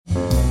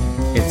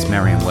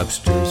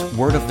Merriam-Webster's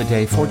Word of the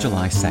Day for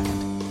July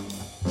 2nd.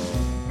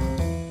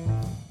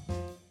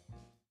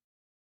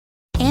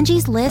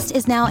 Angie's List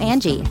is now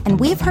Angie, and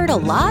we've heard a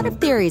lot of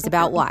theories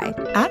about why.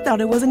 I thought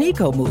it was an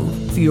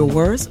eco-move. Fewer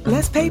words,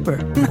 less paper.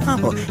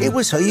 No, it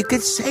was so you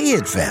could say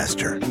it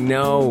faster.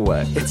 No,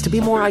 it's to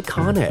be more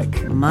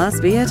iconic.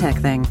 Must be a tech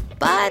thing.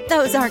 But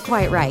those aren't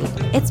quite right.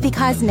 It's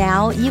because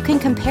now you can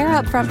compare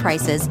upfront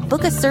prices,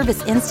 book a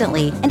service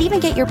instantly, and even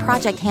get your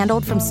project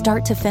handled from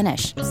start to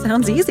finish.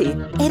 Sounds easy.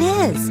 It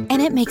is,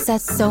 and it makes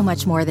us so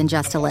much more than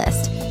just a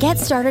list. Get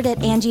started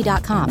at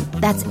Angie.com.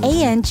 That's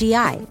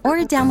ANGI, or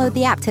download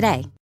the app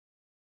today.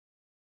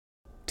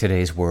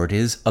 Today's word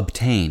is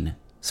obtain,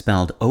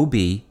 spelled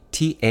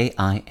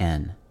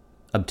O-B-T-A-I-N.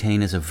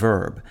 Obtain is a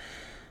verb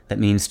that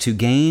means to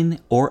gain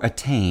or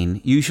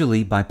attain,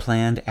 usually by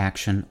planned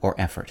action or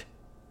effort.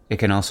 It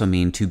can also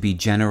mean to be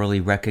generally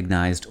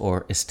recognized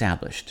or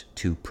established,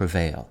 to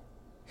prevail.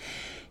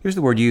 Here's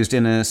the word used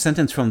in a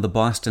sentence from the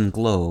Boston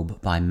Globe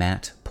by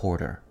Matt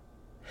Porter.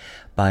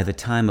 By the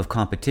time of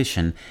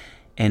competition,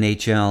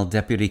 NHL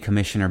Deputy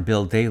Commissioner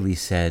Bill Daly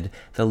said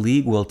the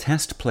league will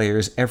test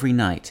players every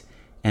night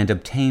and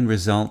obtain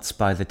results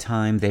by the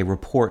time they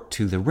report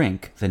to the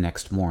rink the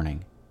next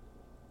morning.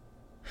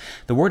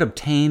 The word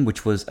obtain,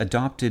 which was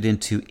adopted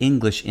into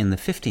English in the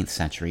 15th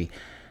century,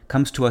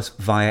 comes to us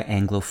via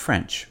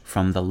Anglo-French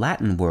from the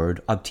Latin word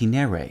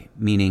obtinere,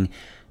 meaning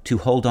to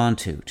hold on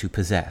to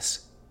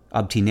possess.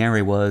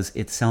 Obtinere was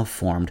itself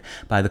formed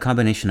by the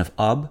combination of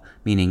ob,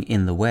 meaning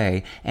in the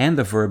way, and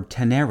the verb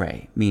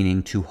tenere,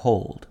 meaning to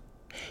hold.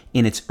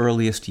 In its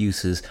earliest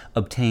uses,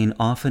 obtain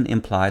often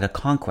implied a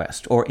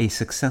conquest or a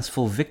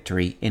successful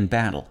victory in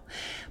battle,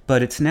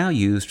 but it's now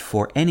used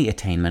for any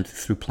attainment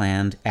through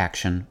planned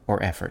action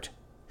or effort.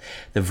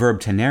 The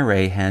verb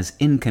tenere has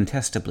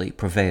incontestably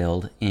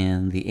prevailed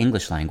in the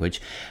English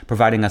language,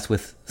 providing us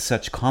with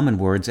such common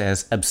words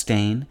as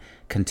abstain,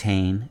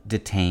 contain,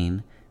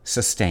 detain,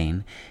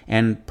 sustain,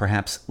 and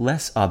perhaps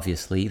less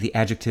obviously the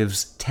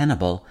adjectives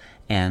tenable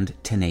and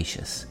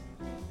tenacious.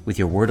 With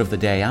your Word of the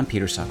Day, I'm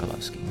Peter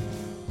Sokolowski.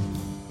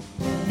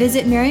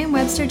 Visit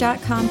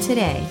Merriam-Webster.com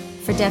today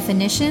for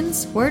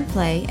definitions,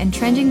 wordplay, and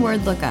trending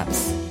word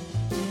lookups.